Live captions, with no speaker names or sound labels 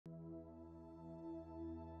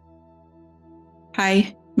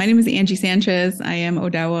Hi, my name is Angie Sanchez. I am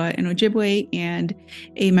Odawa and Ojibwe and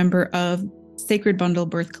a member of Sacred Bundle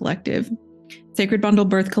Birth Collective. Sacred Bundle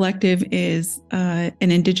Birth Collective is an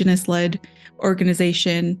Indigenous-led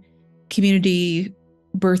organization, community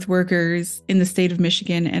birth workers in the state of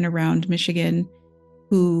Michigan and around Michigan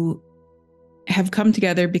who have come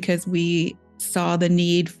together because we saw the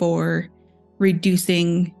need for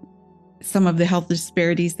reducing some of the health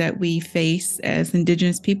disparities that we face as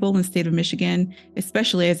Indigenous people in the state of Michigan,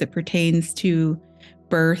 especially as it pertains to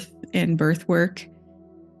birth and birth work.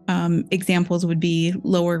 Examples would be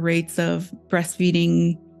lower rates of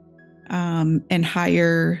breastfeeding and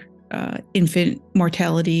higher infant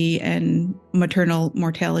mortality and maternal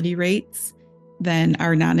mortality rates than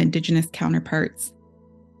our non-Indigenous counterparts.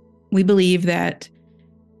 We believe that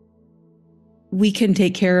we can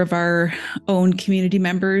take care of our own community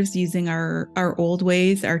members using our old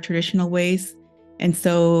ways, our traditional ways. And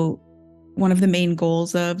so one of the main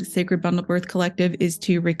goals of Sacred Bundle Birth Collective is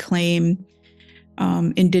to reclaim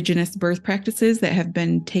Indigenous birth practices that have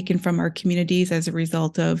been taken from our communities as a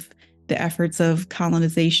result of the efforts of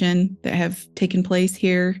colonization that have taken place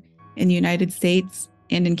here in the United States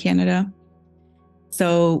and in Canada.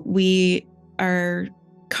 So we are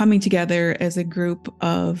coming together as a group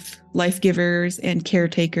of life givers and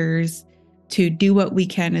caretakers to do what we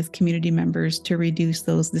can as community members to reduce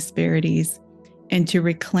those disparities and to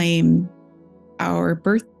reclaim our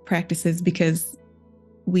birth practices, because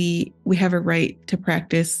we have a right to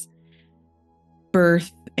practice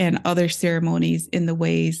birth and other ceremonies in the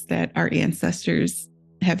ways that our ancestors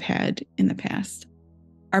have had in the past.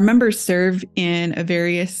 Our members serve in a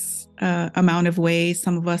various amount of ways.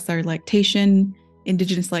 Some of us are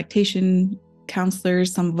Indigenous lactation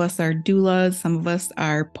counselors. Some of us are doulas. Some of us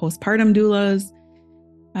are postpartum doulas.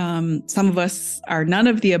 Some of us are none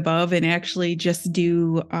of the above and actually just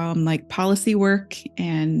do like policy work,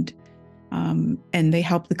 and they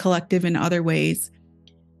help the collective in other ways.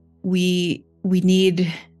 We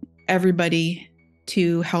need everybody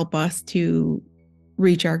to help us to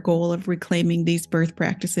reach our goal of reclaiming these birth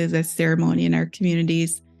practices as ceremony in our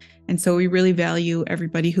communities. And so we really value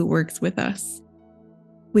everybody who works with us.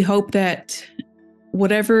 We hope that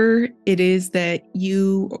whatever it is that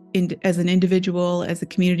you, as an individual, as a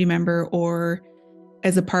community member, or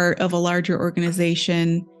as a part of a larger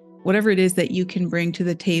organization, whatever it is that you can bring to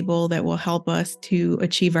the table that will help us to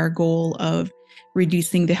achieve our goal of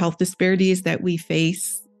reducing the health disparities that we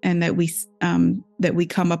face and that we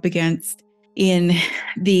come up against in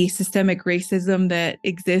the systemic racism that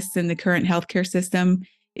exists in the current healthcare system.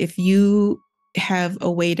 If you have a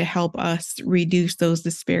way to help us reduce those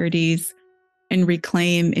disparities and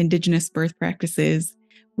reclaim Indigenous birth practices,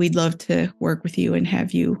 we'd love to work with you and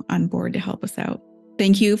have you on board to help us out.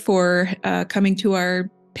 Thank you for coming to our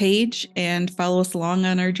page and follow us along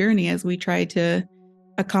on our journey as we try to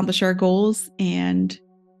accomplish our goals and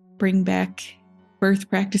bring back birth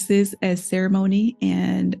practices as ceremony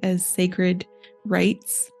and as sacred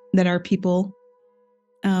rites that our people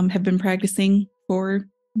have been practicing for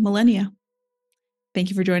millennia. Thank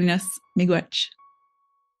you for joining us. Miigwech.